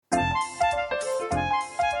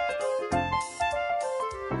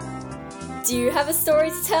Do you have a story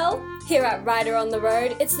to tell? Here at Writer on the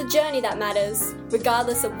Road, it's the journey that matters.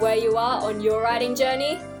 Regardless of where you are on your writing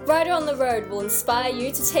journey, Writer on the Road will inspire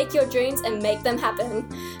you to take your dreams and make them happen.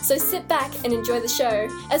 So sit back and enjoy the show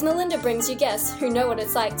as Melinda brings you guests who know what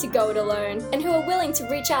it's like to go it alone and who are willing to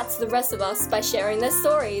reach out to the rest of us by sharing their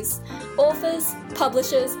stories. Authors,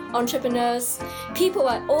 publishers, entrepreneurs, people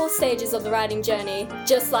at all stages of the writing journey,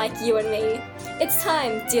 just like you and me. It's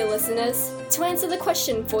time, dear listeners, to answer the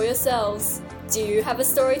question for yourselves. Do you have a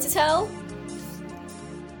story to tell?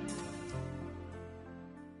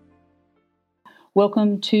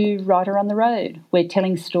 Welcome to Writer on the Road, where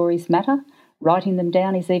telling stories matter, writing them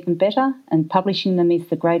down is even better, and publishing them is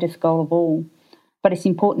the greatest goal of all. But it's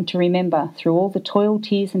important to remember, through all the toil,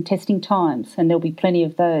 tears and testing times, and there'll be plenty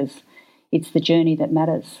of those, it's the journey that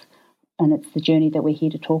matters. And it's the journey that we're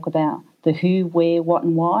here to talk about, the who, where, what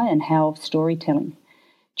and why, and how of storytelling.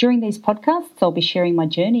 During these podcasts, I'll be sharing my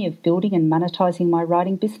journey of building and monetising my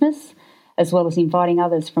writing business, as well as inviting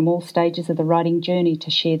others from all stages of the writing journey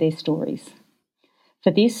to share their stories. For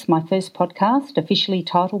this, my first podcast, officially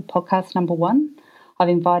titled Podcast Number 1, I've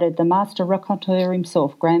invited the master raconteur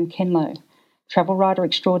himself, Graham Kenlow, travel writer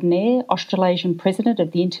extraordinaire, Australasian president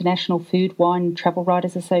of the International Food, Wine and Travel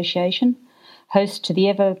Writers Association, host to the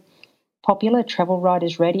ever-popular Travel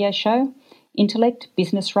Writers radio show, intellect,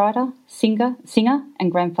 business writer, singer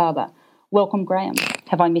and grandfather. Welcome, Graham.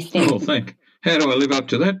 Have I missed anything? Oh, thank. How do I live up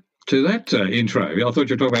to that intro? I thought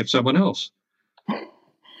you were talking about someone else.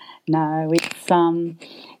 No,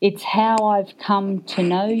 it's how I've come to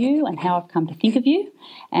know you and how I've come to think of you.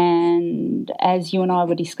 And as you and I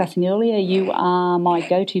were discussing earlier, you are my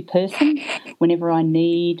go-to person whenever I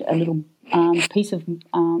need a little piece of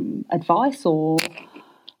advice or,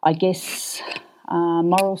 I guess,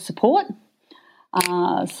 moral support.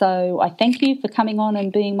 So I thank you for coming on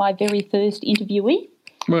and being my very first interviewee.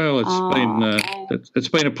 Well, it's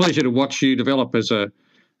been a pleasure to watch you develop as a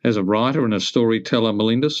writer and a storyteller,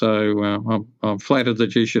 Melinda. So I'm flattered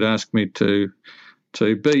that you should ask me to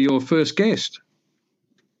be your first guest.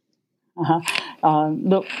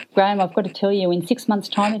 Look, Graham, I've got to tell you, in 6 months'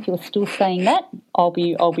 time, if you're still saying that, I'll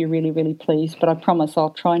be really, really pleased. But I promise I'll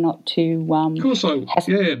try not to. Of course,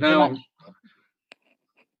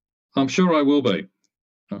 I'm sure I will be.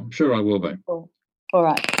 All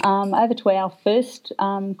right. Over to our first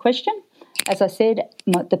question. As I said,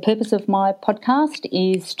 the purpose of my podcast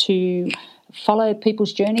is to follow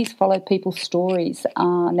people's journeys, follow people's stories.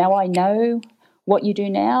 Now I know what you do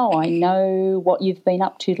now. I know what you've been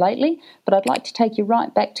up to lately, but I'd like to take you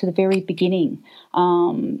right back to the very beginning.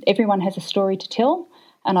 Everyone has a story to tell,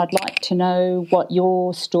 and I'd like to know what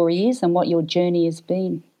your story is and what your journey has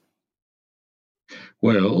been.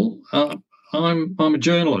 Well, I'm a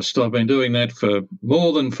journalist. I've been doing that for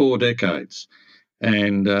more than 4 decades.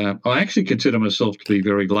 And I actually consider myself to be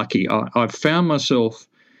very lucky. I've found myself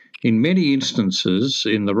in many instances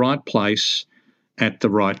in the right place at the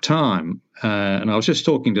right time. And I was just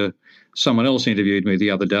talking to someone else who interviewed me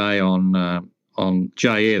the other day on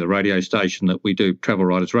J-Air, the radio station that we do Travel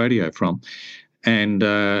Writers Radio from. And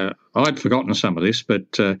I'd forgotten some of this,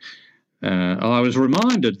 but I was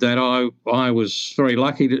reminded that I was very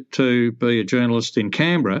lucky to be a journalist in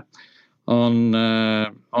Canberra on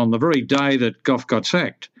the very day that Gough got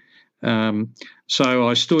sacked. So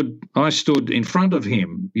I stood in front of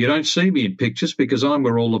him. You don't see me in pictures because I'm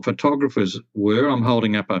where all the photographers were. I'm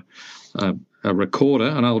holding up a recorder,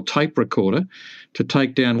 an old tape recorder, to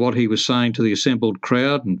take down what he was saying to the assembled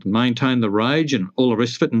crowd and maintain the rage and all the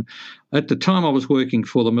rest of it. And at the time I was working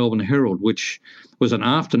for the Melbourne Herald, which was an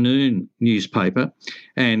afternoon newspaper,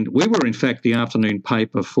 and we were in fact the afternoon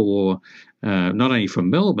paper for not only for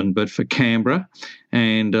Melbourne but for Canberra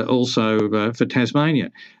and also for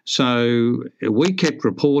Tasmania. So we kept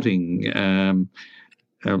reporting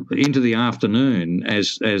into the afternoon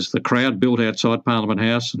as the crowd built outside Parliament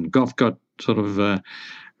House and Gough got sort of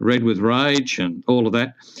red with rage and all of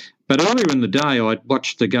that. But earlier in the day I'd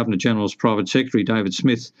watched the Governor-General's Private Secretary, David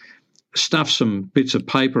Smith, stuff some bits of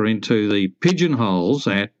paper into the pigeonholes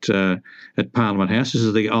at Parliament House. This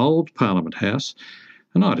is the old Parliament House.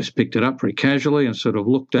 And I just picked it up very casually and sort of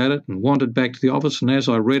looked at it and wandered back to the office. And as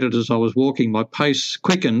I read it as I was walking, my pace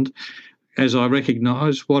quickened as I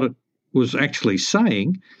recognised what it was actually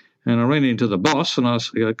saying. And I ran into the boss, and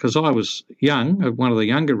because I was young, one of the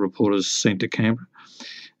younger reporters sent to Canberra,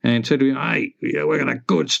 and said to me, "Hey, we've got a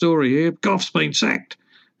good story here. Gough's been sacked.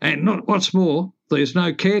 And what's more, there's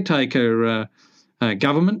no caretaker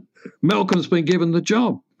government. Malcolm's been given the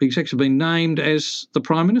job. He's actually been named as the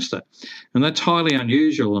Prime Minister." And that's highly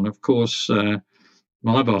unusual. And, of course,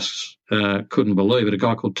 my boss couldn't believe it, a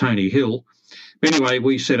guy called Tony Hill, Anyway,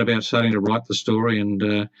 we set about starting to write the story,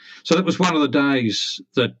 and so that was one of the days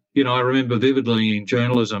that I remember vividly in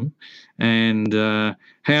journalism, and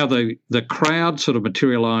how the crowd sort of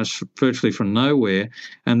materialised virtually from nowhere,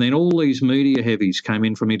 and then all these media heavies came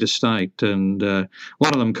in from interstate, and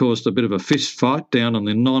one of them caused a bit of a fist fight down on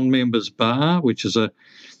the non-members bar, which is an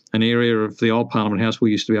area of the old Parliament House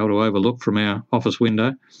we used to be able to overlook from our office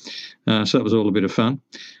window. So that was all a bit of fun.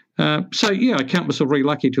 I count myself very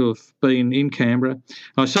lucky to have been in Canberra.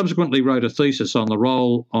 I subsequently wrote a thesis on the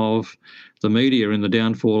role of the media in the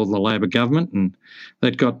downfall of the Labor government, and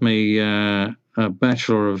that got me a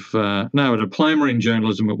diploma in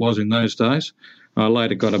journalism it was in those days. I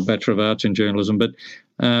later got a Bachelor of Arts in journalism, but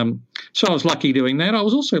so I was lucky doing that. I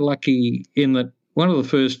was also lucky in that one of the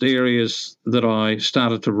first areas that I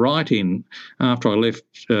started to write in after I left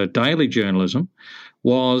daily journalism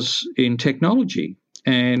was in technology.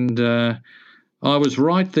 And I was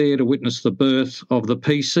right there to witness the birth of the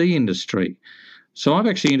PC industry. So I've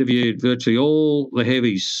actually interviewed virtually all the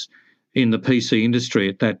heavies in the PC industry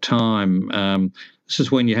at that time. This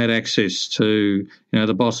is when you had access to,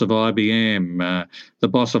 the boss of IBM, the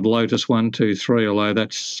boss of Lotus 123, although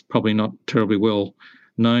that's probably not terribly well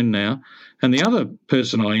known now. And the other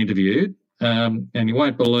person I interviewed, and you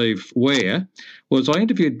won't believe where, was I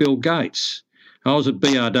interviewed Bill Gates. I was at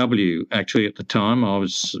BRW, actually, at the time. I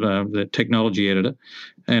was the technology editor.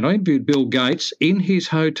 And I interviewed Bill Gates in his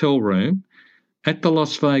hotel room at the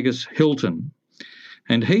Las Vegas Hilton.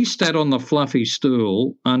 And he sat on the fluffy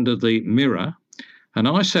stool under the mirror, and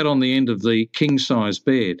I sat on the end of the king-size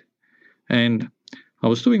bed. And I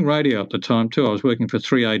was doing radio at the time too. I was working for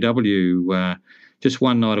 3AW just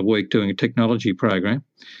one night a week doing a technology program.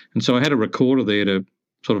 And so I had a recorder there to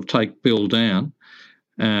sort of take Bill down.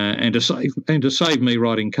 And to save me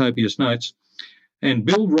writing copious notes. And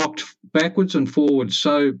Bill rocked backwards and forwards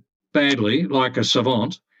so badly, like a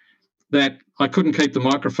savant, that I couldn't keep the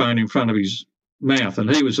microphone in front of his mouth,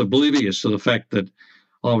 and he was oblivious to the fact that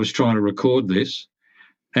I was trying to record this.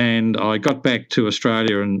 And I got back to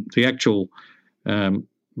Australia, and the actual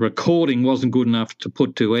recording wasn't good enough to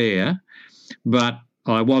put to air, but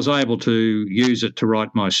I was able to use it to write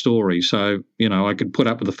my story. So, I could put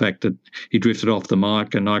up with the fact that he drifted off the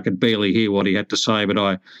mic and I could barely hear what he had to say, but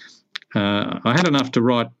I had enough to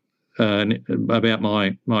write about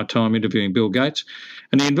my time interviewing Bill Gates.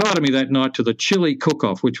 And he invited me that night to the Chili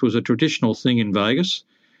Cook-Off, which was a traditional thing in Vegas,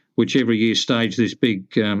 which every year staged this big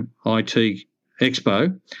IT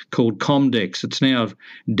expo called Comdex. It's now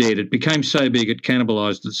dead. It became so big it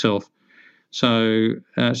cannibalised itself. So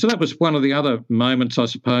that was one of the other moments, I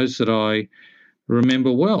suppose, that I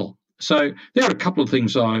remember well. So there are a couple of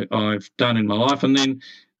things I've done in my life. And then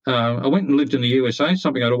I went and lived in the USA,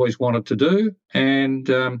 something I'd always wanted to do. And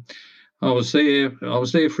I was there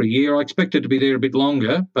for a year. I expected to be there a bit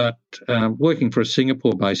longer, but working for a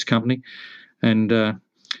Singapore-based company. And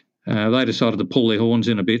they decided to pull their horns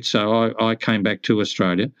in a bit, so I came back to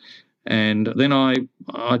Australia. And then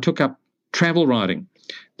I took up travel writing.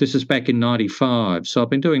 This is back in 95, so I've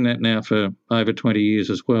been doing that now for over 20 years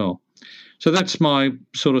as well. So that's my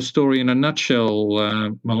sort of story in a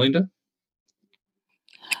nutshell, Melinda.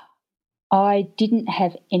 I didn't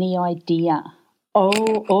have any idea.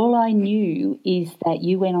 All I knew is that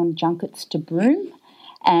you went on junkets to Broome,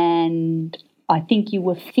 and I think you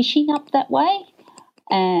were fishing up that way,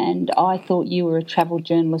 and I thought you were a travel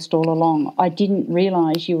journalist all along. I didn't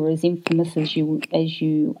realise you were as infamous as you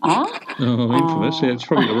are. Oh, infamous! Yeah, it's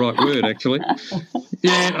probably the right word, actually.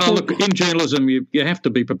 Yeah. Oh, look, in journalism, you have to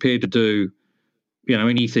be prepared to do,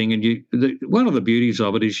 anything. And one of the beauties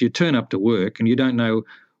of it is you turn up to work and you don't know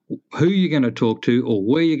who you're going to talk to or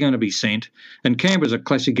where you're going to be sent. And Canberra's a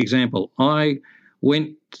classic example. I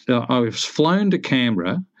was flown to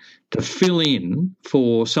Canberra to fill in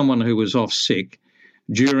for someone who was off sick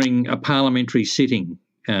during a parliamentary sitting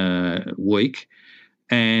week.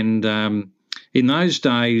 And in those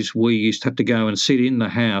days, we used to have to go and sit in the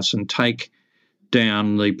House and take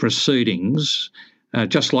down the proceedings,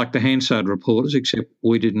 just like the Hansard reporters, except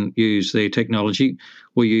we didn't use their technology.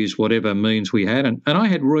 We used whatever means we had. And I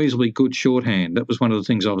had reasonably good shorthand. That was one of the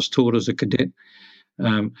things I was taught as a cadet.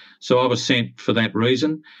 So I was sent for that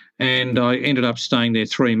reason. And I ended up staying there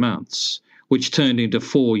 3 months, which turned into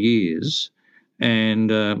 4 years. And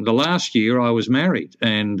the last year I was married,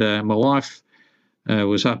 and my wife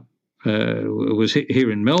was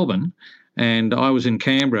here in Melbourne, and I was in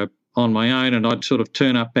Canberra on my own, and I'd sort of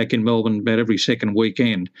turn up back in Melbourne about every second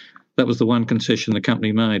weekend. That was the one concession the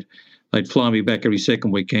company made. They'd fly me back every second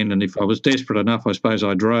weekend, and if I was desperate enough, I suppose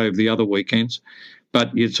I drove the other weekends.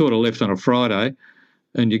 But you'd sort of left on a Friday,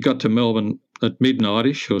 and you got to Melbourne at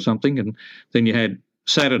midnight-ish or something, and then you had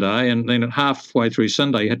Saturday, and then halfway through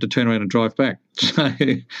Sunday you had to turn around and drive back. So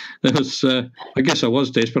there was, I guess I was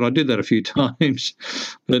desperate. I did that a few times.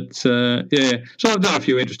 But, so I've done a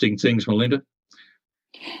few interesting things, Melinda.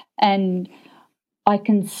 And I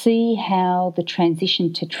can see how the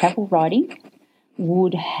transition to travel writing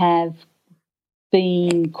would have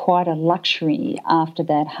been quite a luxury after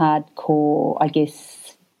that hardcore, I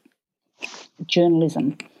guess,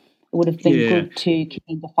 journalism. It would have been good to keep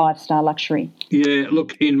the 5-star luxury. Yeah,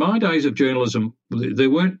 look, in my days of journalism, there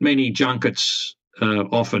weren't many junkets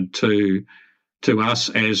offered to us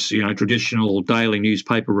as, traditional daily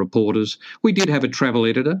newspaper reporters. We did have a travel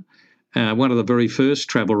editor, one of the very first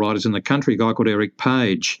travel writers in the country, a guy called Eric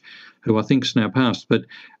Page, who I think's now passed. But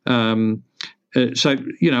so,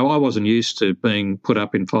 I wasn't used to being put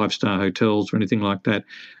up in 5-star hotels or anything like that.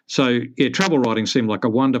 So, travel writing seemed like a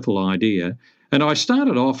wonderful idea. And I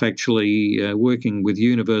started off actually working with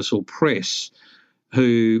Universal Press,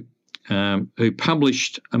 who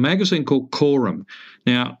published a magazine called Quorum.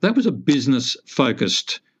 Now, that was a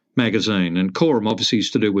business-focused magazine, and Quorum obviously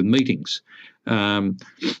is to do with meetings. So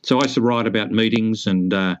I used to write about meetings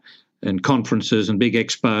and conferences and big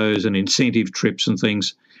expos and incentive trips and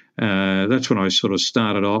things. That's when I sort of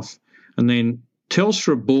started off. And then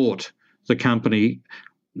Telstra bought the company,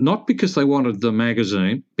 not because they wanted the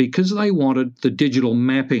magazine, because they wanted the digital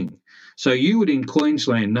mapping. So you would in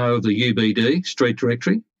Queensland know of the UBD, Street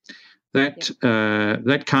Directory.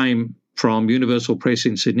 That came from Universal Press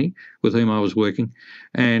in Sydney, with whom I was working.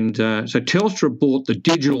 And so Telstra bought the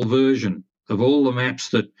digital version of all the maps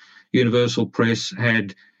that Universal Press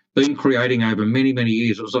had been creating over many, many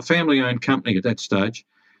years. It was a family-owned company at that stage.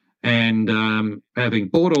 And having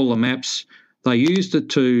bought all the maps, they used it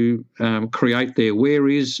to create their Where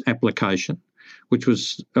Is application, which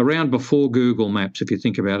was around before Google Maps, if you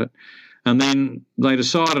think about it. And then they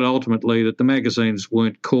decided ultimately that the magazines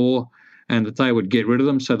weren't core and that they would get rid of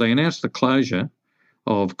them. So they announced the closure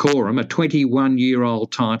of Quorum, a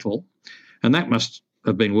 21-year-old title, and that must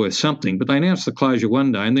have been worth something. But they announced the closure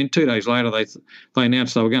one day, and then 2 days later they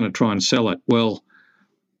announced they were going to try and sell it. Well,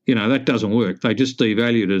 that doesn't work. They just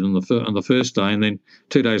devalued it on the first day, and then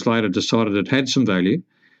 2 days later decided it had some value.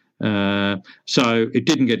 So it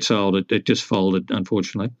didn't get sold. It just folded,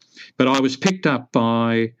 unfortunately. But I was picked up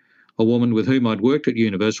by a woman with whom I'd worked at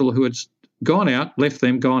Universal who had left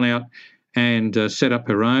them, gone out and set up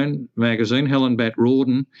her own magazine. Helen Batt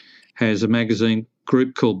Rawdon has a magazine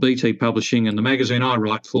group called BT Publishing, and the magazine I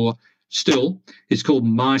write for still is called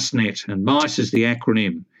MICEnet, and MICE is the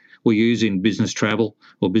acronym we use in business travel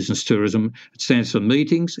or business tourism. It stands for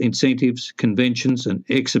meetings, incentives, conventions and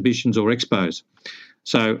exhibitions or expos.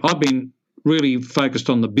 So I've been really focused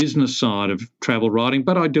on the business side of travel writing,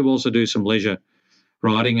 but I do also do some leisure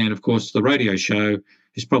writing. And, of course, the radio show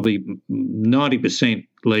is probably 90%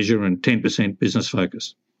 leisure and 10% business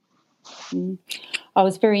focus. I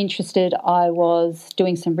was very interested. I was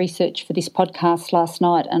doing some research for this podcast last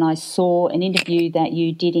night and I saw an interview that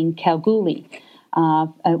you did in Kalgoorlie.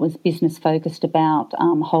 It was business focused about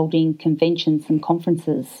holding conventions and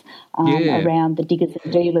conferences around the Diggers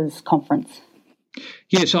and Dealers conference.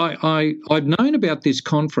 Yes, I'd known about this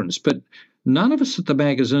conference, but none of us at the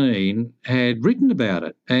magazine had written about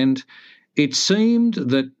it. And it seemed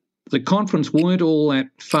that the conference weren't all that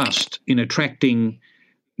fussed in attracting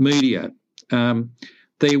media.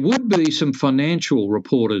 There would be some financial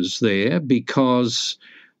reporters there because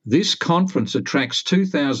this conference attracts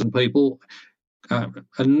 2,000 people.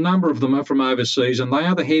 A number of them are from overseas, and they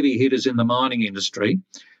are the heavy hitters in the mining industry.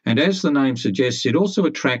 And as the name suggests, it also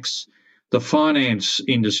attracts the finance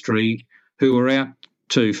industry who are out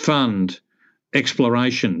to fund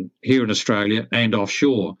exploration here in Australia and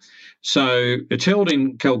offshore. So it's held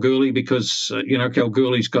in Kalgoorlie because,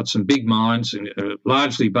 Kalgoorlie's got some big mines,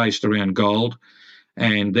 largely based around gold,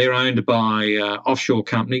 and they're owned by offshore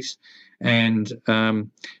companies. And,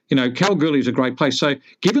 Kalgoorlie is a great place. So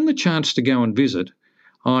given the chance to go and visit,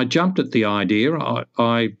 I jumped at the idea.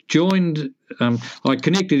 I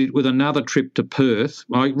connected it with another trip to Perth.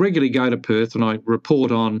 I regularly go to Perth and I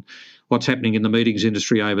report on what's happening in the meetings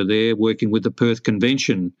industry over there, working with the Perth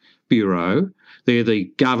Convention Bureau. They're the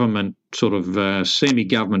government sort of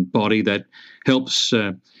semi-government body that helps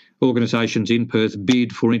organisations in Perth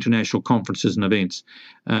bid for international conferences and events.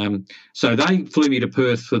 So they flew me to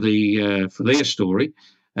Perth for their story,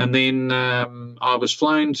 and then I was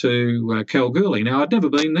flown to Kalgoorlie. Now, I'd never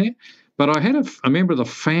been there, but I had a member of the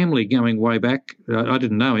family going way back. I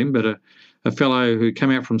didn't know him, but a fellow who came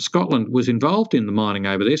out from Scotland was involved in the mining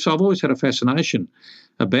over there. So I've always had a fascination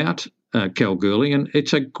about Kalgoorlie, and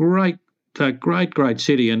it's a great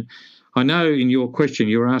city. And I know in your question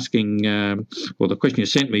you're asking, or the question you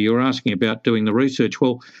sent me, you were asking about doing the research.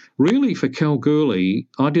 Well, really for Kalgoorlie,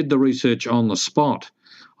 I did the research on the spot.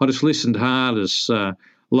 I just listened hard as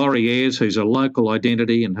Laurie Ayres, who's a local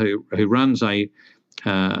identity and who runs a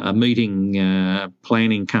meeting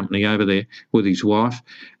planning company over there with his wife,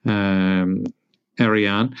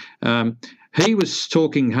 Ariane. He was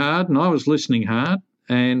talking hard and I was listening hard,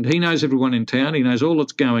 and he knows everyone in town. He knows all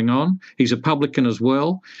that's going on. He's a publican as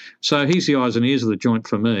well. So he's the eyes and ears of the joint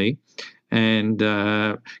for me. And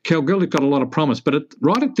Kalgoorlie got a lot of promise. But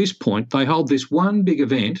right at this point, they hold this one big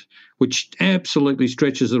event which absolutely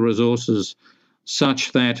stretches the resources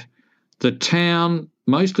such that the town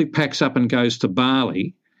mostly packs up and goes to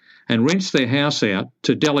Bali and rents their house out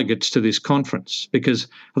to delegates to this conference, because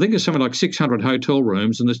I think there's something like 600 hotel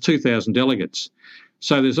rooms and there's 2,000 delegates.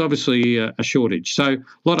 So there's obviously a shortage. So a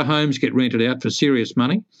lot of homes get rented out for serious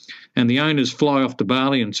money, and the owners fly off to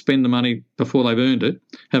Bali and spend the money before they've earned it,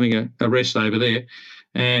 having a rest over there.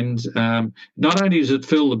 And not only does it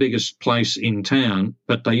fill the biggest place in town,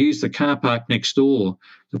 but they use the car park next door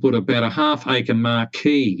to put about a half-acre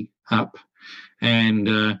marquee up, and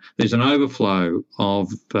there's an overflow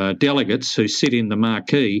of delegates who sit in the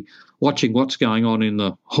marquee watching what's going on in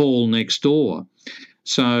the hall next door.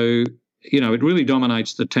 So, it really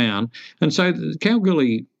dominates the town. And so the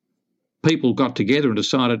Kalgoorlie people got together and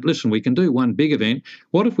decided, listen, we can do one big event.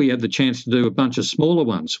 What if we had the chance to do a bunch of smaller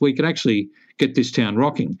ones? We could actually get this town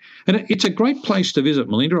rocking. And it's a great place to visit,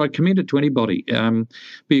 Melinda. I commend it to anybody.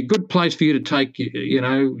 Be a good place for you to take,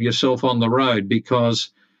 yourself on the road,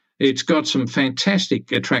 because it's got some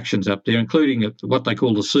fantastic attractions up there, including what they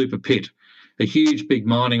call the Super Pit, a huge big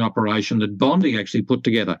mining operation that Bondi actually put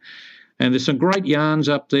together. And there's some great yarns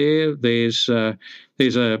up there. There's a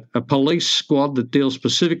police squad that deals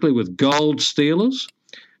specifically with gold stealers,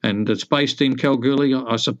 and it's based in Kalgoorlie,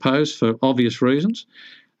 I suppose, for obvious reasons.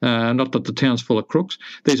 Not that the town's full of crooks.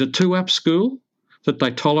 There's a 2-up school that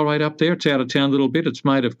they tolerate up there. It's out of town a little bit. It's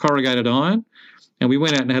made of corrugated iron. And we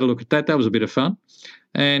went out and had a look at that. That was a bit of fun.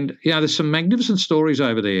 And, there's some magnificent stories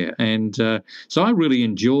over there. And so I really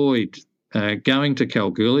enjoyed going to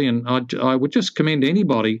Kalgoorlie, and I would just commend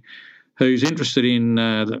anybody who's interested in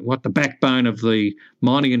what the backbone of the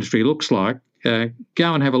mining industry looks like, go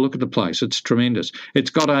and have a look at the place. It's tremendous.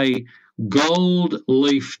 It's got a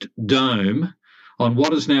gold-leafed dome on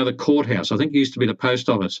what is now the courthouse. I think it used to be the post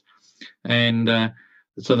office. And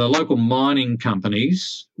so the local mining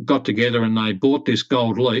companies got together and they bought this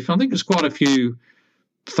gold leaf. I think it's quite a few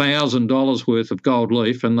 $1,000 worth of gold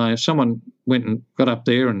leaf, and someone went and got up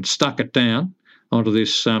there and stuck it down onto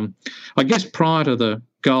this. I guess prior to the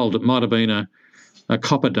gold, it might have been a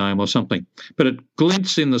copper dome or something, but it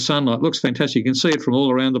glints in the sunlight. Looks fantastic. You can see it from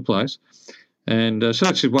all around the place. And so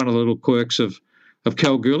that's one of the little quirks of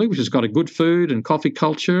Kalgoorlie, which has got a good food and coffee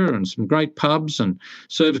culture and some great pubs and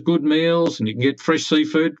serves good meals, and you can get fresh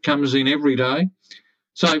seafood, comes in every day.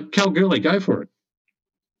 So Kalgoorlie, go for it.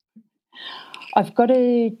 I've got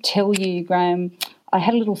to tell you, Graham, I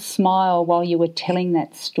had a little smile while you were telling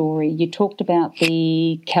that story. You talked about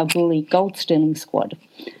the Kalgoorlie Gold Stealing Squad.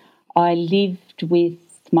 I lived with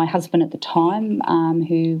my husband at the time,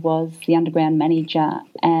 who was the underground manager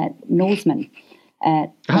at Norseman,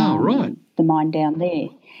 at the mine down there.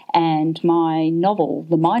 And my novel,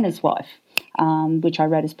 The Miner's Wife, which I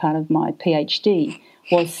wrote as part of my PhD,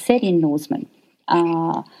 was set in Norseman.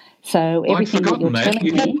 So everything that you're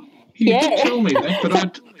telling me... You did tell me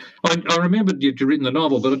that, but I remembered you'd written the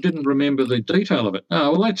novel, but I didn't remember the detail of it.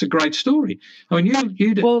 Oh, well, that's a great story. I mean,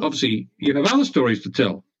 obviously you have other stories to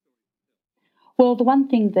tell. Well, the one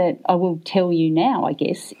thing that I will tell you now, I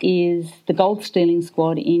guess, is the Gold Stealing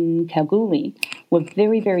Squad in Kalgoorlie were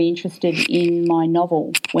very, very interested in my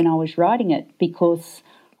novel when I was writing it, because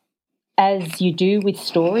as you do with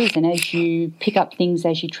stories and as you pick up things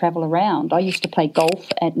as you travel around, I used to play golf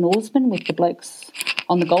at Norseman with the blokes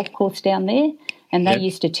on the golf course down there, and they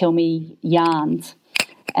used to tell me yarns,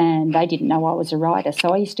 and they didn't know I was a writer. So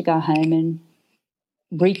I used to go home and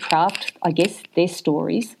recraft, I guess, their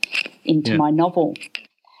stories into my novel.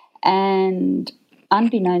 And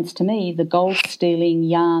unbeknownst to me, the gold-stealing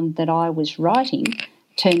yarn that I was writing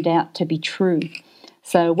turned out to be true.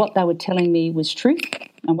 So what they were telling me was truth,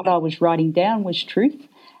 and what I was writing down was truth.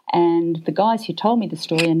 And the guys who told me the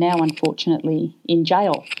story are now, unfortunately, in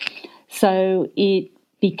jail. So it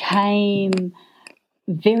became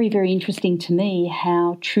very, very interesting to me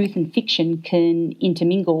how truth and fiction can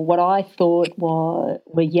intermingle. What I thought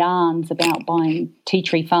were yarns about buying tea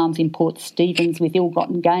tree farms in Port Stephens with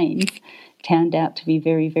ill-gotten gains turned out to be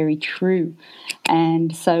very, very true.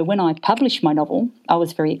 And so when I published my novel, I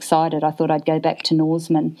was very excited. I thought I'd go back to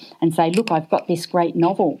Norseman and say, look, I've got this great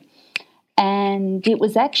novel. And it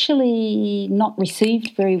was actually not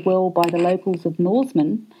received very well by the locals of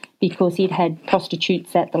Norseman because it had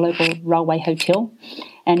prostitutes at the local railway hotel,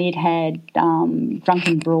 and it had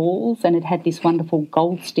drunken brawls, and it had this wonderful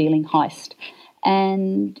gold-stealing heist.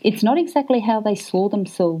 And it's not exactly how they saw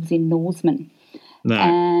themselves in Norseman. No.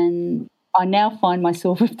 And I now find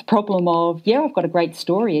myself with the problem of, I've got a great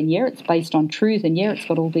story, and it's based on truth, and it's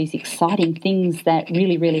got all these exciting things that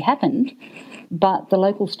really, really happened, but the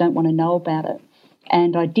locals don't want to know about it.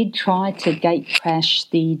 And I did try to gate crash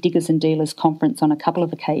the Diggers and Dealers conference on a couple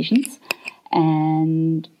of occasions.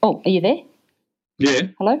 And, are you there? Yeah.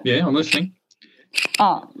 Hello? Yeah, I'm listening.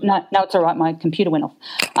 Oh, no, it's all right. My computer went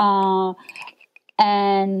off.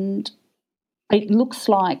 And it looks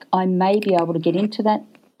like I may be able to get into that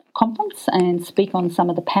conference and speak on some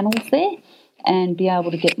of the panels there and be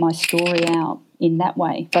able to get my story out in that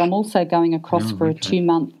way. But I'm also going across for a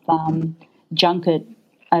 2-month junket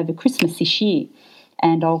over Christmas this year,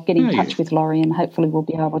 and I'll get in touch with Laurie, and hopefully we'll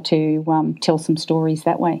be able to tell some stories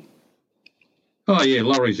that way. Oh, yeah,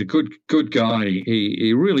 Laurie's a good guy.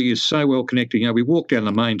 He really is so well connected. We walk down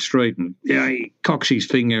the main street and he cocks his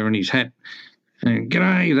finger and his hat and,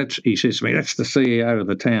 "G'day," he says to me, "That's the CEO of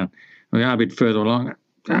the town." We are a bit further along.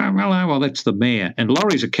 "Oh, hello, well, that's the mayor." And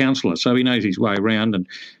Laurie's a councillor, so he knows his way around. And,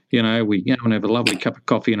 we go and have a lovely cup of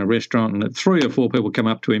coffee in a restaurant, and 3 or 4 people come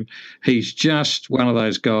up to him. He's just one of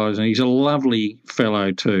those guys, and he's a lovely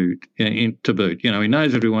fellow too, to boot. He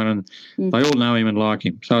knows everyone, and they all know him and like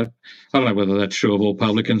him. So I don't know whether that's true of all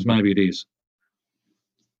publicans. Maybe it is.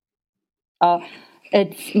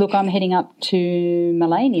 Look, I'm heading up to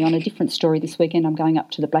Maleny on a different story this weekend. I'm going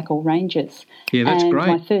up to the Blackall Ranges. Yeah, that's great.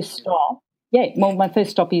 My first stop. Yeah, well, my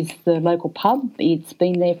first stop is the local pub. It's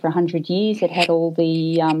been there for 100 years. It had all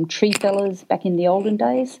the tree fellas back in the olden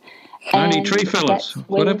days. Only tree fellas.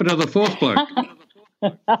 What happened to the fourth bloke?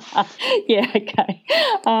 Yeah, okay.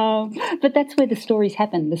 But that's where the stories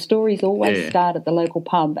happen. The stories always start at the local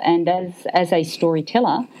pub, and as a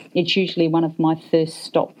storyteller, it's usually one of my first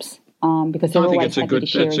stops because they're always happy to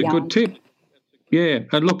share a yarn. That's a good tip. Yeah,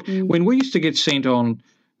 and look, when we used to get sent on,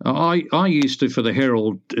 I used to, for the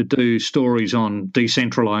Herald, do stories on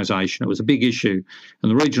decentralisation. It was a big issue, and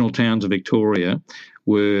the regional towns of Victoria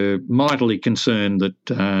were mightily concerned that,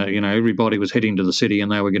 everybody was heading to the city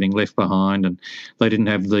and they were getting left behind, and they didn't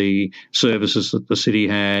have the services that the city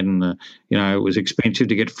had, and, it was expensive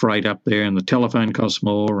to get freight up there, and the telephone cost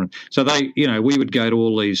more. And so we would go to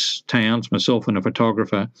all these towns, myself and a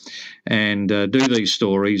photographer, and do these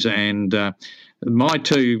stories. And my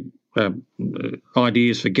two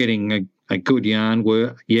ideas for getting a good yarn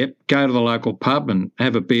were, go to the local pub and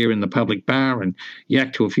have a beer in the public bar and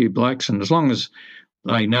yak to a few blokes, and as long as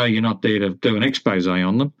they know you're not there to do an expose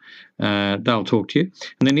on them, they'll talk to you.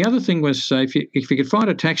 And then the other thing was, if you could find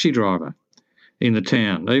a taxi driver in the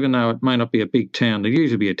town, even though it may not be a big town, there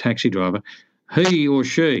usually be a taxi driver, he or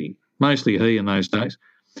she, mostly he in those days,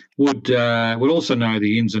 would also know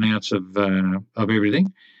the ins and outs of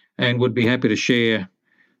everything, and would be happy to share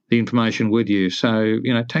the information with you. So,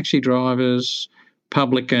 taxi drivers,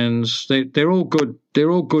 publicans, they're all good.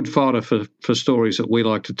 They're all good fodder for stories that we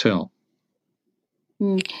like to tell.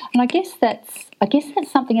 And I guess that's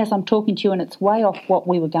something, as I'm talking to you, and it's way off what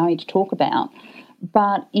we were going to talk about.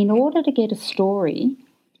 But in order to get a story,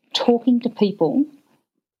 talking to people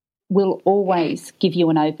will always give you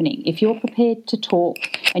an opening. If you're prepared to talk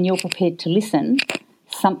and you're prepared to listen,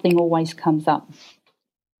 something always comes up.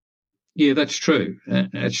 Yeah, that's true.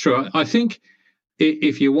 That's true. I think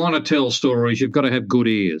if you want to tell stories, you've got to have good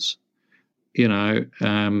ears,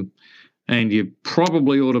 and you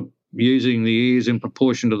probably ought to using the ears in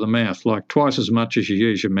proportion to the mouth, like twice as much as you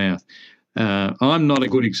use your mouth. I'm not a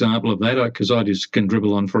good example of that because I just can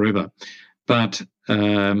dribble on forever. But,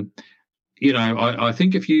 I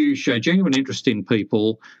think if you show genuine interest in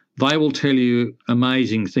people, they will tell you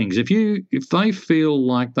amazing things. If they feel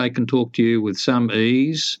like they can talk to you with some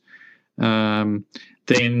ease, then,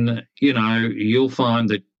 you'll find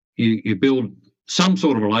that you build some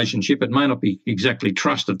sort of relationship. It may not be exactly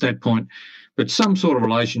trust at that point, but some sort of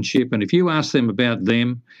relationship. And if you ask them about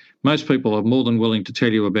them, most people are more than willing to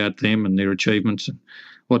tell you about them and their achievements and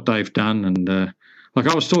what they've done. And like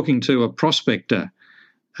I was talking to a prospector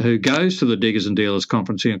who goes to the Diggers and Dealers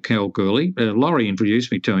conference in Kalgoorlie. Laurie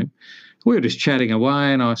introduced me to him. We were just chatting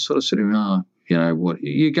away, and I sort of said to him, what,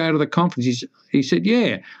 you go to the conference? He said,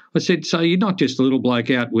 yeah. I said, so you're not just a little bloke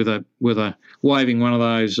out with a waving one of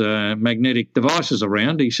those magnetic devices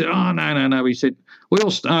around? He said, oh, no. He said, we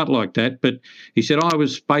all start like that. But he said, I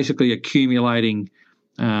was basically accumulating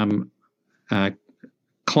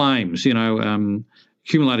claims,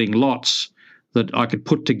 accumulating lots that I could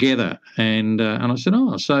put together. And I said,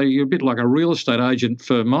 oh, so you're a bit like a real estate agent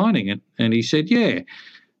for mining. And he said, yeah.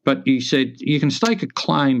 But he said, you can stake a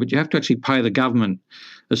claim, but you have to actually pay the government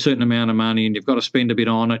a certain amount of money and you've got to spend a bit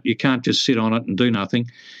on it. You can't just sit on it and do nothing.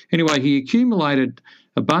 Anyway, he accumulated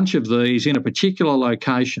a bunch of these in a particular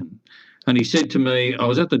location. And he said to me, I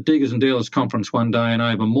was at the Diggers and Dealers conference one day and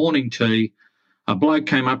over morning tea, a bloke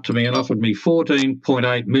came up to me and offered me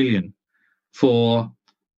 $14.8 million for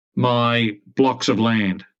my blocks of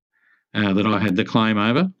land that I had the claim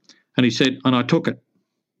over. And he said, and I took it.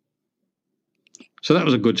 So that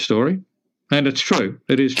was a good story. And it's true.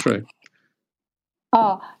 It is true.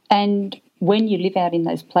 Oh, and when you live out in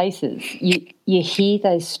those places, you hear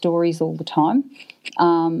those stories all the time.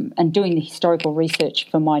 And doing the historical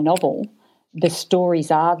research for my novel, the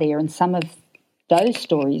stories are there, and some of those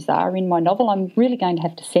stories are in my novel. I'm really going to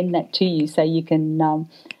have to send that to you so you can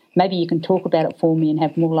maybe you can talk about it for me and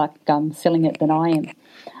have more luck selling it than I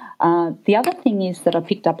am. The other thing is that I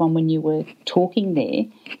picked up on when you were talking there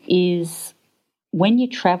is when you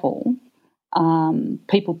travel,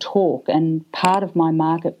 people talk, and part of my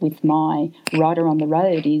market with my Writer on the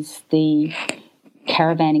Road is the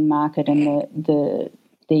caravanning market and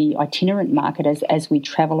the itinerant market as we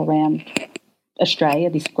travel around Australia,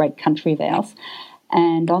 this great country of ours.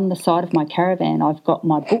 And on the side of my caravan, I've got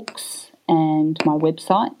my books and my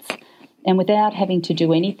websites. And without having to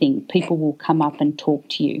do anything, people will come up and talk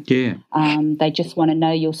to you. Yeah. They just want to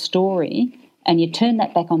know your story. And you turn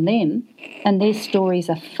that back on them, and their stories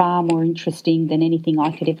are far more interesting than anything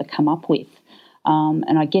I could ever come up with.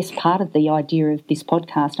 And I guess part of the idea of this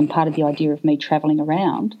podcast and part of the idea of me travelling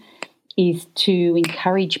around is to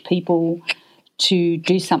encourage people to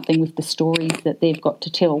do something with the stories that they've got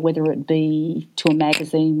to tell, whether it be to a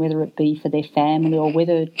magazine, whether it be for their family, or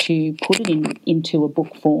whether to put it into a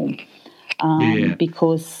book form.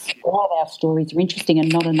 Because all of our stories are interesting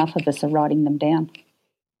and not enough of us are writing them down.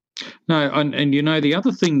 No, and the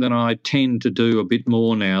other thing that I tend to do a bit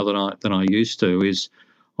more now than I used to is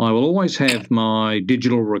I will always have my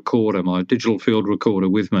digital recorder, my digital field recorder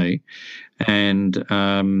with me, and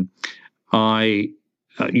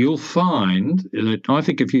you'll find that I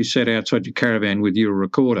think if you sat outside your caravan with your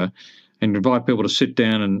recorder and invite people to sit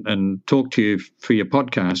down and talk to you for your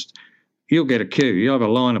podcast, you'll get a queue. You have a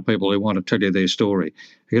line of people who want to tell you their story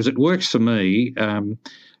because it works for me.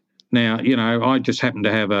 Now, I just happen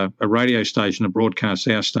to have a radio station that broadcasts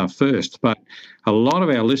our stuff first, but a lot of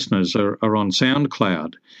our listeners are on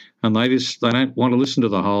SoundCloud, and they don't want to listen to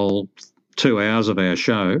the whole 2 hours of our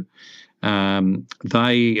show.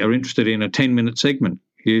 They are interested in a 10-minute segment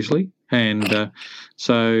usually, and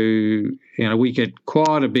so we get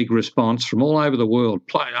quite a big response from all over the world.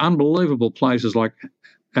 Unbelievable places like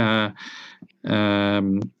the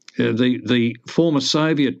former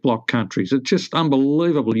Soviet bloc countries. It's just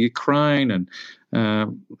unbelievable. Ukraine and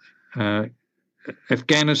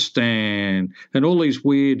Afghanistan and all these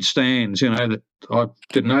weird stands, that I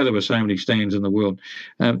didn't know there were so many stands in the world.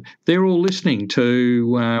 They're all listening to,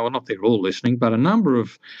 well, not they're all listening, but a number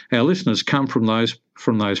of our listeners come from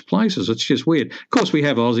those places. It's just weird. Of course, we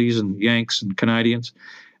have Aussies and Yanks and Canadians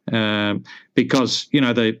because,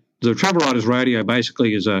 the Travel Writers Radio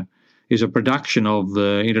basically is a production of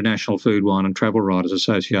the International Food, Wine and Travel Writers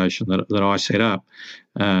Association that I set up,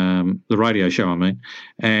 the radio show, I mean.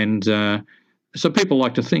 And so people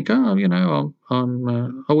like to think, I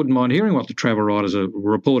wouldn't mind hearing what the travel writers are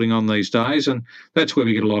reporting on these days, and that's where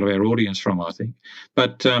we get a lot of our audience from, I think.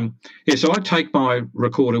 But, so I take my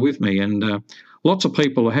recorder with me, and lots of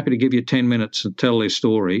people are happy to give you 10 minutes and tell their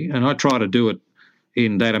story, and I try to do it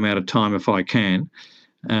in that amount of time if I can.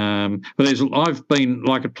 But I've been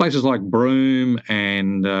at places like Broome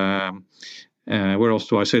and where else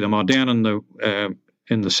do I see them? Down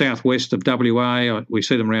in the southwest of WA. We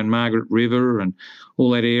see them around Margaret River and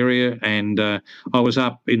all that area. And I was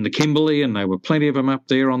up in the Kimberley, and there were plenty of them up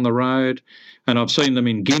there on the road. And I've seen them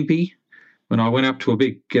in Gympie. When I went up to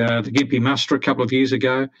the Gympie muster a couple of years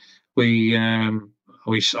ago,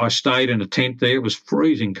 I stayed in a tent there. It was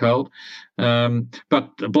freezing cold, but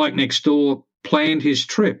the bloke next door planned his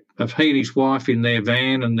trip. Of he and his wife in their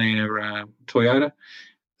van and their Toyota,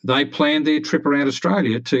 they planned their trip around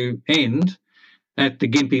Australia to end at the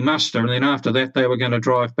Gympie muster, and then after that they were going to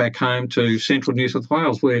drive back home to central New South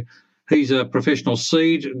Wales, where he's a professional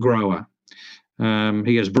seed grower.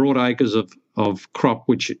 He has broad acres of of crop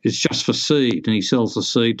which is just for seed, and he sells the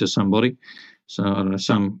seed to somebody. So I don't know,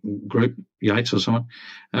 some group, Yates or someone.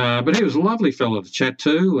 But he was a lovely fellow to chat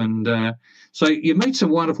to, and so you meet some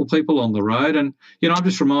wonderful people on the road. And, I'm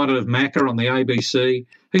just reminded of Macca on the ABC.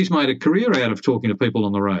 He's made a career out of talking to people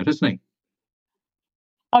on the road, hasn't he?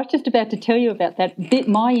 I was just about to tell you about that.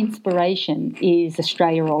 My inspiration is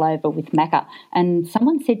Australia All Over with Macca. And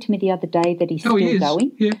someone said to me the other day that he's still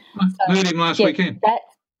going. Yeah, I heard him last weekend.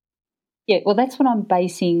 That's what I'm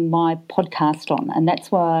basing my podcast on. And that's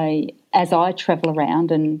why as I travel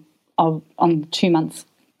around, and on 2 months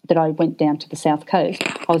that I went down to the South Coast,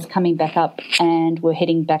 I was coming back up and we're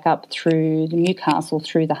heading back up through the Newcastle,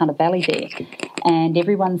 through the Hunter Valley there. And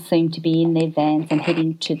everyone seemed to be in their vans and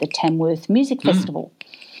heading to the Tamworth Music Festival.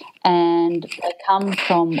 And they come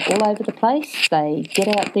from all over the place. They get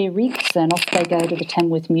out their rigs and off they go to the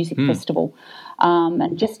Tamworth Music Festival.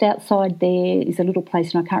 And just outside there is a little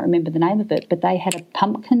place, and I can't remember the name of it, but they had a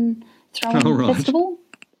pumpkin throwing festival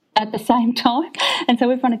at the same time. And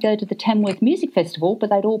so everyone would go to the Tamworth Music Festival,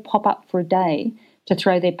 but they'd all pop up for a day to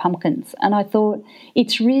throw their pumpkins. And I thought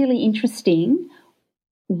it's really interesting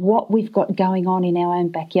what we've got going on in our own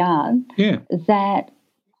backyard that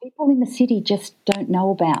people in the city just don't know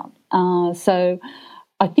about. So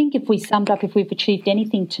I think if we summed up, if we've achieved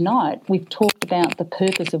anything tonight, we've talked about the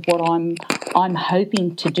purpose of what I'm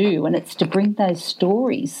hoping to do, and it's to bring those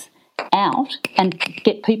stories out and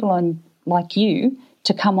get people on like you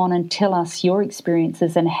to come on and tell us your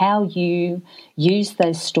experiences and how you use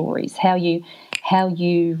those stories, how you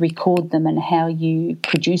record them and how you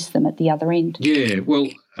produce them at the other end. Yeah, well,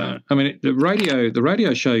 the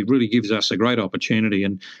radio show really gives us a great opportunity.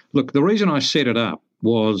 And look, the reason I set it up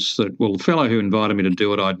was that, well, the fellow who invited me to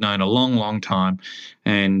do it, I'd known a long, long time,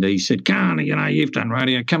 and he said, "Khan, you've done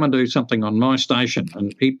radio, come and do something on my station."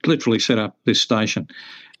 And he literally set up this station.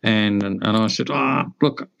 And I said,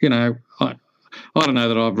 look, I don't know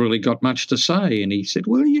that I've really got much to say. And he said,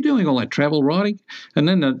 "Well, are you doing all that travel writing?" And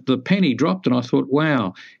then the penny dropped, and I thought,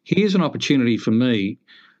 wow, here's an opportunity for me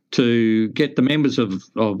to get the members of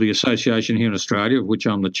the association here in Australia, of which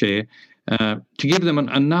I'm the chair, to give them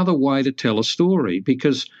another way to tell a story,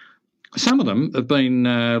 because some of them have been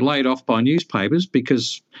laid off by newspapers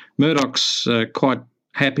because Murdoch's quite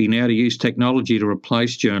happy now to use technology to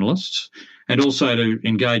replace journalists and also to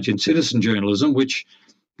engage in citizen journalism, which,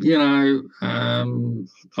 I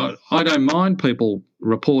don't mind people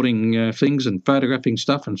reporting things and photographing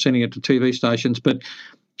stuff and sending it to TV stations, but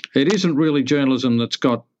it isn't really journalism that's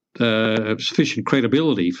got sufficient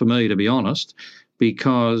credibility for me, to be honest,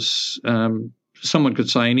 because someone could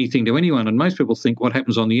say anything to anyone, and most people think what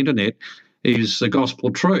happens on the internet is the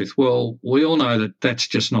gospel truth. Well, we all know that that's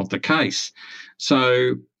just not the case.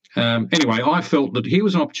 So anyway, I felt that here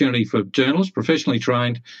was an opportunity for journalists, professionally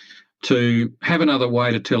trained, to have another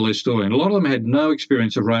way to tell their story. And a lot of them had no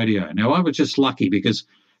experience of radio. Now, I was just lucky because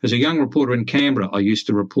as a young reporter in Canberra, I used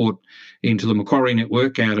to report into the Macquarie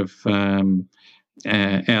Network out of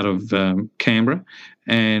Canberra,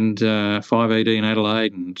 and 5ED in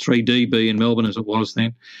Adelaide and 3DB in Melbourne as it was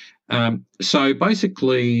then. So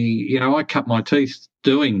basically, I cut my teeth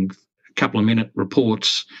doing a couple of minute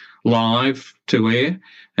reports live to air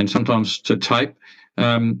and sometimes to tape.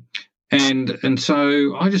 And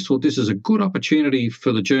so I just thought this is a good opportunity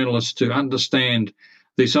for the journalists to understand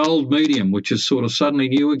this old medium, which is sort of suddenly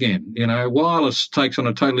new again. Wireless takes on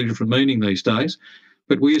a totally different meaning these days,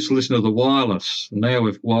 but we used to listen to the wireless. Now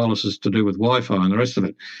wireless is to do with Wi-Fi and the rest of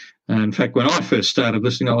it. And in fact, when I first started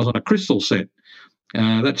listening, I was on a Crystal set.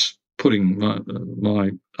 That's putting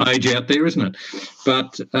my age out there, isn't it?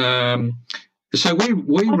 But so we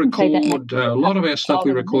record a lot of our stuff.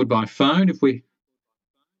 We record by phone. If we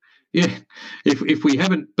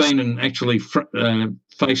haven't been in actually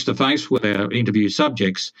face-to-face with our interview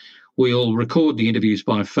subjects, we'll record the interviews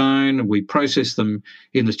by phone. We process them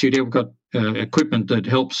in the studio. We've got equipment that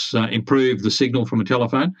helps improve the signal from a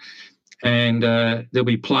telephone. And there'll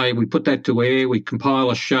be play. We put that to air. We compile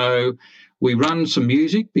a show. We run some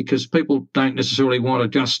music because people don't necessarily want to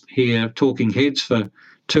just hear talking heads for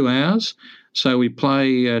 2 hours. So we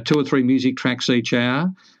play 2 or 3 music tracks each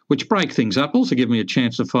hour, which break things up, also give me a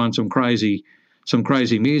chance to find some crazy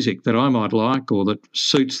music that I might like or that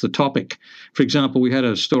suits the topic. For example, we had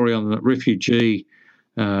a story on the refugee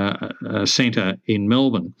centre in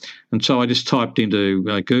Melbourne, and so I just typed into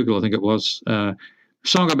Google, I think it was,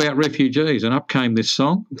 song about refugees, and up came this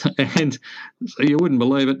song, and you wouldn't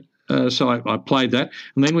believe it. So I played that.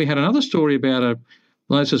 And then we had another story about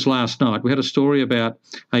this was last night, we had a story about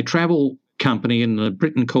a travel company in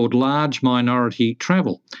Britain called Large Minority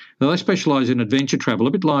Travel. Now, they specialise in adventure travel,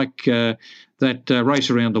 a bit like that Race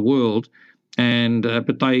Around the World. and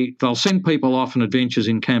but they'll send people off on adventures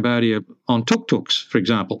in Cambodia on tuk-tuks, for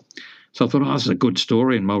example. So I thought, this is a good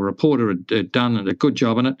story, and my reporter had done a good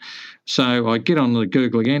job in it. So I get on the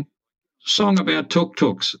Google again, song about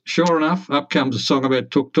tuk-tuks. Sure enough, up comes a song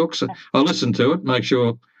about tuk-tuks. I listened to it, make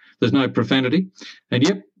sure there's no profanity, and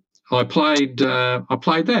yep, I played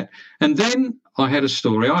that. And then I had a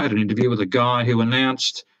story. I had an interview with a guy who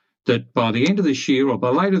announced that by the end of this year or by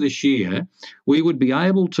later this year, we would be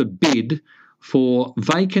able to bid for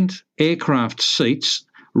vacant aircraft seats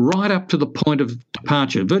right up to the point of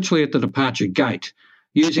departure, virtually at the departure gate.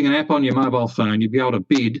 Using an app on your mobile phone, you'd be able to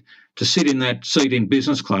bid to sit in that seat in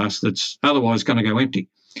business class that's otherwise going to go empty.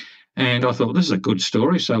 And I thought, this is a good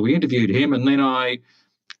story. So we interviewed him, and then I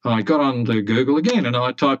got on to Google again, and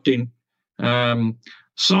I typed in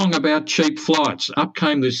song about cheap flights. Up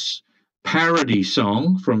came this parody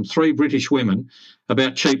song from 3 British women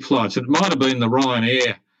about cheap flights. It might have been the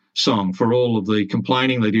Ryanair song for all of the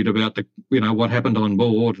complaining they did about what happened on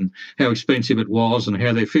board and how expensive it was, and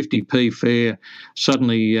how their 50p fare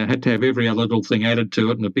suddenly had to have every other little thing added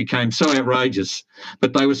to it, and it became so outrageous.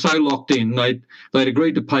 But they were so locked in, they'd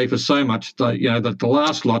agreed to pay for so much that the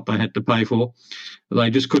last lot they had to pay for, they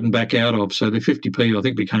just couldn't back out of. So the 50p, I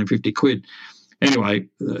think, became 50 quid. Anyway,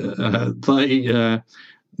 they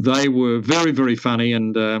were very, very funny,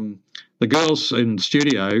 and the girls in the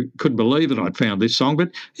studio couldn't believe that I'd found this song.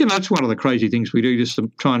 But, that's one of the crazy things we do, just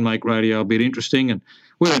to try and make radio a bit interesting. And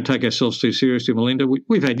we don't take ourselves too seriously, Melinda.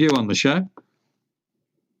 We've had you on the show.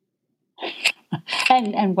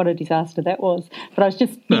 And what a disaster that was. But I was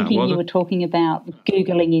just thinking, you were talking about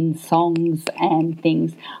Googling in songs and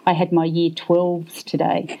things. I had my year 12s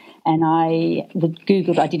today, and I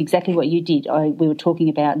Googled, I did exactly what you did. We were talking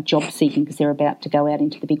about job seeking because they're about to go out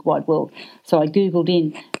into the big wide world. So I Googled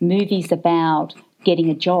in movies about getting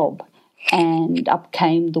a job, and up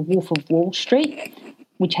came The Wolf of Wall Street,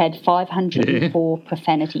 which had 504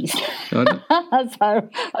 profanities. So I thought,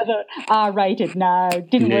 R-rated, no,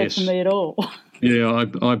 didn't work for me at all. Yeah,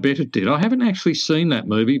 I bet it did. I haven't actually seen that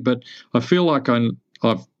movie, but I feel like I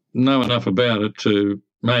know enough about it to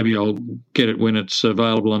maybe I'll get it when it's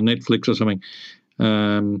available on Netflix or something.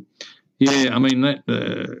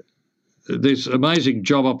 There's amazing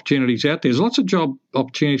job opportunities out there. There's lots of job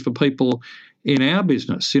opportunities for people in our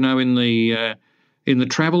business, in the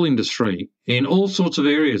travel industry, in all sorts of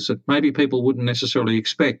areas that maybe people wouldn't necessarily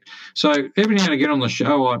expect. So every now and again on the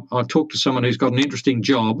show, I talk to someone who's got an interesting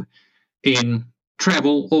job in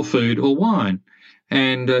travel or food or wine,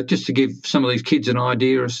 and just to give some of these kids an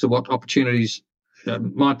idea as to what opportunities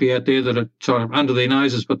might be out there that are sort of under their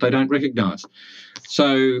noses but they don't recognise.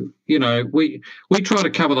 So, we try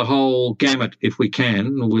to cover the whole gamut if we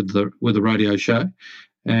can with the radio show.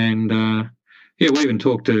 And, we even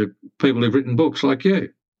talk to people who've written books like you.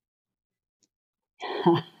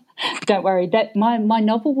 Don't worry, that my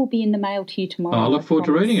novel will be in the mail to you tomorrow. I look forward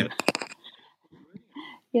to reading it.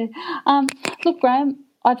 Yeah. Look, Graham,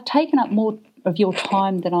 I've taken up more of your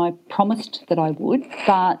time than I promised that I would,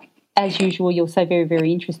 but as usual, you're so very,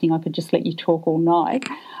 very interesting, I could just let you talk all night.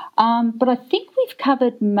 But I think we've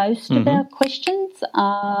covered most of our questions.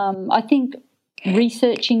 I think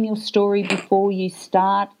researching your story before you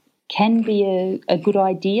start can be a good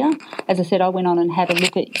idea. As I said, I went on and had a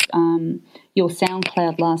look at your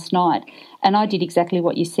SoundCloud last night, and I did exactly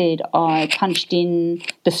what you said. I punched in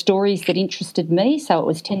the stories that interested me, so it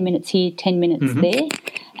was 10 minutes here, 10 minutes there,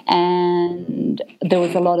 and there were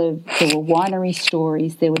winery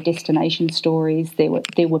stories, there were destination stories, there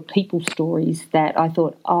were people stories that I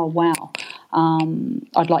thought, oh, wow,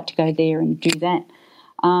 I'd like to go there and do that.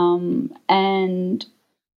 And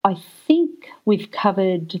I think we've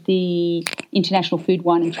covered the International Food,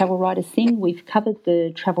 Wine and Travel Writers thing. We've covered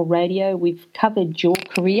the travel radio. We've covered your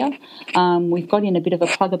career. We've got in a bit of a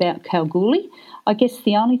plug about Kalgoorlie. I guess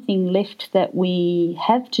the only thing left that we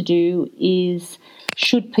have to do is,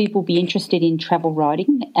 should people be interested in travel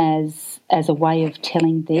writing as a way of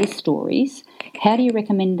telling their stories, how do you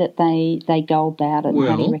recommend that they go about it? Well,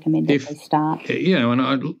 how do you recommend that they start?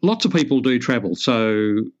 Lots of people do travel,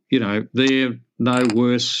 so, they're no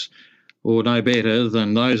worse or no better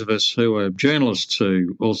than those of us who are journalists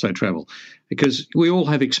who also travel, because we all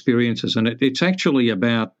have experiences, and it's actually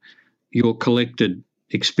about your collected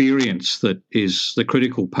experience that is the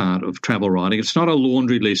critical part of travel writing. It's not a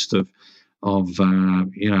laundry list of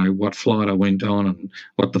what flight I went on and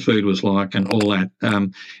what the food was like and all that.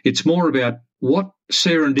 It's more about what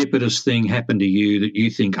serendipitous thing happened to you that you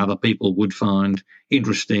think other people would find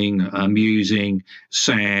interesting, amusing,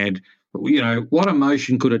 sad. What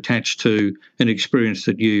emotion could attach to an experience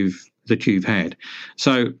that you've had.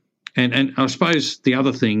 So And I suppose the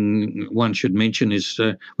other thing one should mention is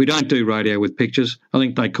we don't do radio with pictures. I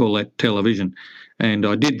think they call that television. And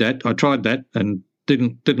I did that. I tried that and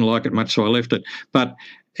didn't like it much, so I left it. But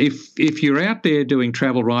if you're out there doing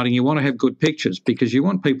travel writing, you want to have good pictures because you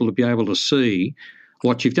want people to be able to see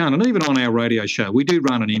what you've done. And even on our radio show, we do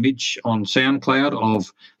run an image on SoundCloud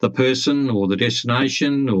of the person or the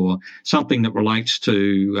destination or something that relates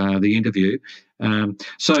to the interview.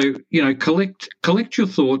 So, collect your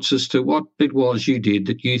thoughts as to what it was you did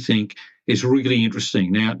that you think is really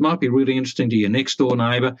interesting. Now, it might be really interesting to your next door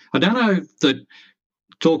neighbour. I don't know that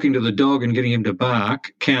talking to the dog and getting him to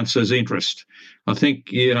bark counts as interest. I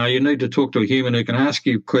think, you need to talk to a human who can ask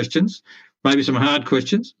you questions, maybe some hard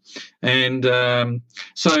questions. And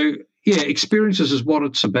experiences is what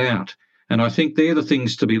it's about. And I think they're the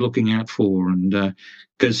things to be looking out for. And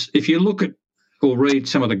because if you look at or read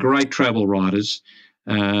some of the great travel writers,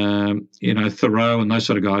 Thoreau and those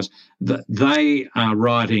sort of guys, they are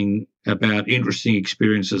writing about interesting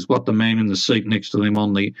experiences, what the man in the seat next to them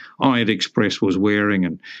on the Orient Express was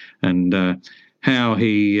wearing and how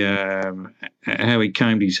he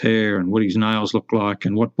combed his hair and what his nails looked like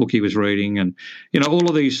and what book he was reading. And, all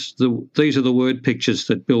of these are the word pictures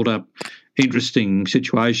that build up interesting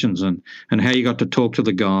situations and how you got to talk to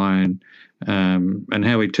the guy and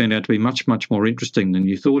how he turned out to be much, much more interesting than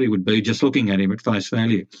you thought he would be just looking at him at face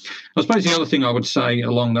value. I suppose the other thing I would say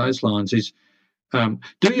along those lines is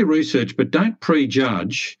do your research, but don't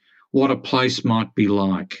prejudge what a place might be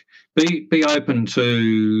like. Be open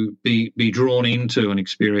to be drawn into an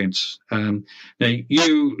experience. Now,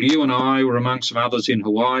 you and I were among some others in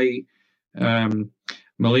Hawaii.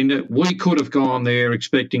 Melinda, we could have gone there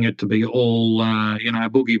expecting it to be all,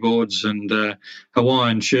 boogie boards and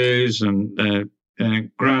Hawaiian shoes and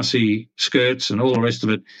grassy skirts and all the rest of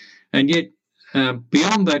it. And yet,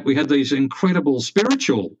 beyond that, we had these incredible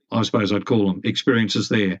spiritual, I suppose I'd call them, experiences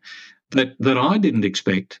there that I didn't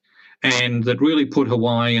expect and that really put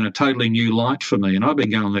Hawaii in a totally new light for me. And I've been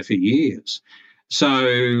going there for years. So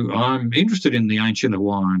I'm interested in the ancient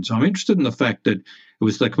Hawaiians. I'm interested in the fact that it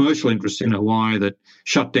was the commercial interest in Hawaii that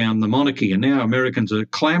shut down the monarchy, and now Americans are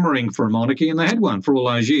clamouring for a monarchy, and they had one for all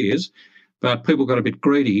those years, but people got a bit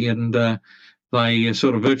greedy and they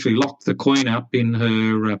sort of virtually locked the Queen up in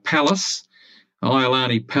her palace,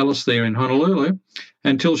 Iolani Palace there in Honolulu,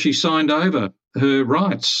 until she signed over her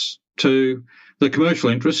rights to the commercial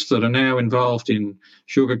interests that are now involved in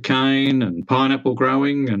sugar cane and pineapple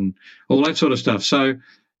growing and all that sort of stuff. So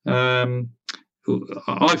I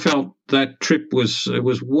felt that trip was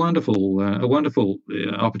wonderful, a wonderful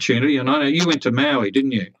opportunity. And I know you went to Maui,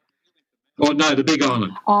 didn't you? Oh, no, the Big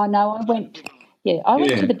Island. Oh, no, I went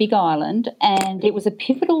to the Big Island, and it was a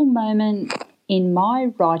pivotal moment in my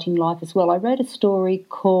writing life as well. I wrote a story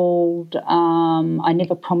called I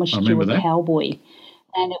Never Promised You a Cowboy.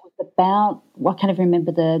 And it was about, I can't even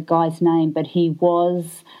remember the guy's name, but he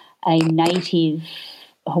was a native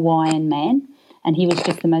Hawaiian man, and he was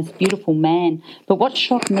just the most beautiful man. But what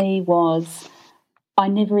shocked me was I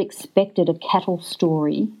never expected a cattle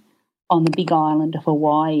story on the Big Island of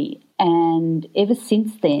Hawaii. And ever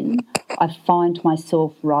since then, I find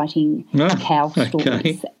myself writing cow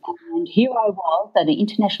stories. And here I was at an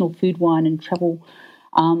International Food, Wine and Travel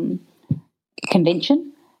convention,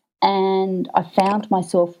 and I found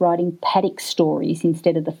myself writing paddock stories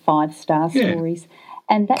instead of the 5-star stories.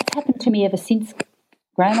 And that's happened to me ever since,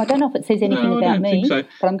 Graham. I don't know if it says anything about me, but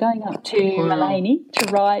I'm going up to Malini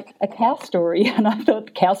to write a cow story, and I thought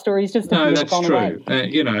the cow stories just gone away.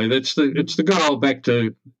 No, that's true. It's the good old back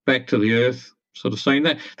to the earth sort of scene.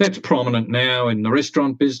 That's prominent now in the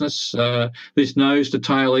restaurant business. This nose to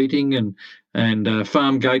tail eating and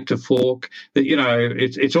farm gate to fork.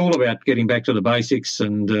 It's all about getting back to the basics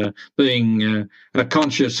and being a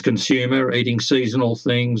conscious consumer, eating seasonal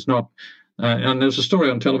things, not. And there was a story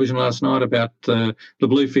on television last night about the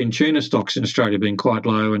bluefin tuna stocks in Australia being quite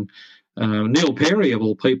low, and Neil Perry, of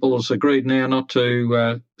all people, has agreed now not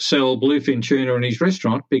to sell bluefin tuna in his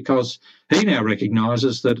restaurant because he now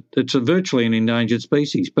recognises that it's virtually an endangered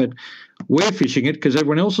species. But we're fishing it because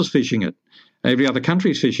everyone else is fishing it. Every other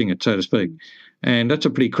country is fishing it, so to speak. And that's a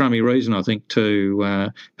pretty crummy reason, I think,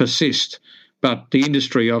 to persist. But the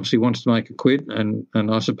industry obviously wants to make a quid, and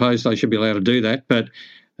I suppose they should be allowed to do that. But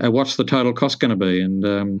what's the total cost going to be? And,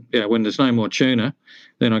 when there's no more tuna,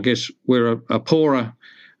 then I guess we're a poorer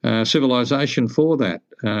civilization for that.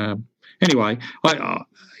 Anyway,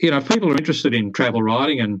 if people are interested in travel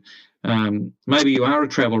writing and maybe you are a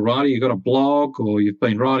travel writer, you've got a blog or you've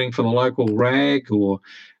been writing for the local rag or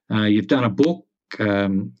you've done a book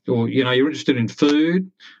or, you're interested in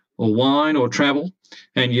food or wine or travel,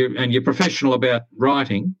 and you're professional about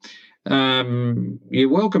writing, you're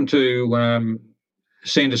welcome to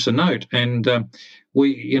send us a note. And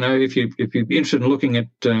if you're interested in looking at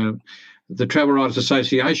the Travel Writers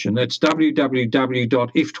Association, that's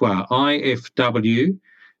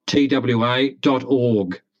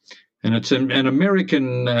www.iftwa.org. And it's an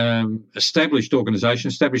American established organisation,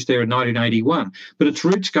 established there in 1981. But its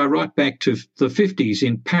roots go right back to the 50s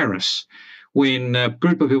in Paris, when a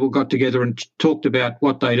group of people got together and talked about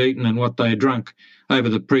what they'd eaten and what they'd drunk over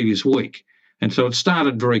the previous week. And so it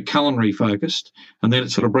started very culinary focused, and then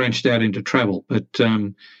it sort of branched out into travel. But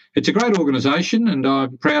it's a great organisation, and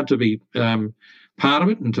I'm proud to be part of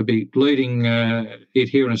it and to be leading it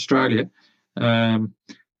here in Australia.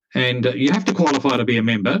 And you have to qualify to be a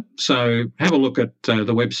member, so have a look at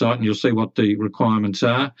the website and you'll see what the requirements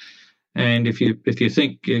are. And if you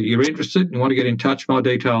think you're interested and want to get in touch, my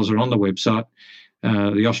details are on the website,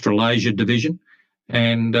 the Australasia division,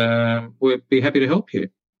 and we'll be happy to help you.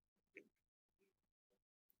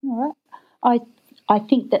 All right. I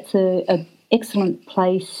think that's a excellent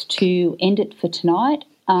place to end it for tonight.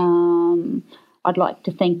 I'd like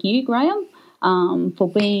to thank you, Graham,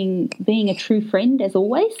 for being a true friend as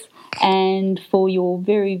always, and for your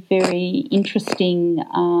very, very interesting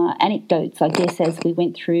anecdotes, I guess, as we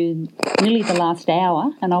went through nearly the last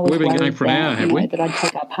hour. And I was worried for an hour, have we? That I'd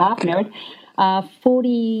take up half an hour.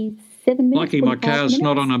 47 minutes. Lucky my car's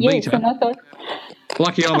not on a meter. And I thought,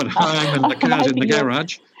 lucky I'm at home and the car's in the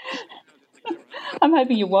garage. I'm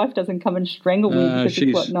hoping your wife doesn't come and strangle me because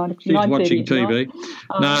she's watching TV.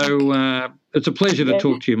 It's a pleasure to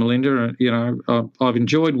talk to you, Melinda. I've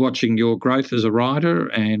enjoyed watching your growth as a writer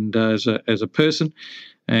and as a person,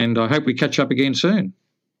 and I hope we catch up again soon.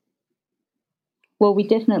 Well, we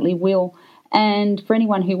definitely will. And for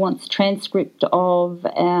anyone who wants transcript of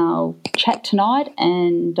our chat tonight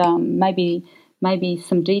and maybe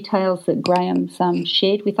some details that Graham's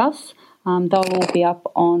shared with us, they'll all be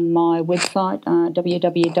up on my website,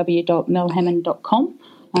 www.melhammond.com,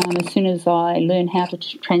 as soon as I learn how to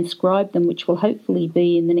transcribe them, which will hopefully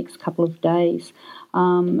be in the next couple of days.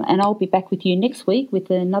 And I'll be back with you next week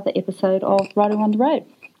with another episode of Writer on the Road.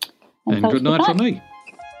 And good night from me.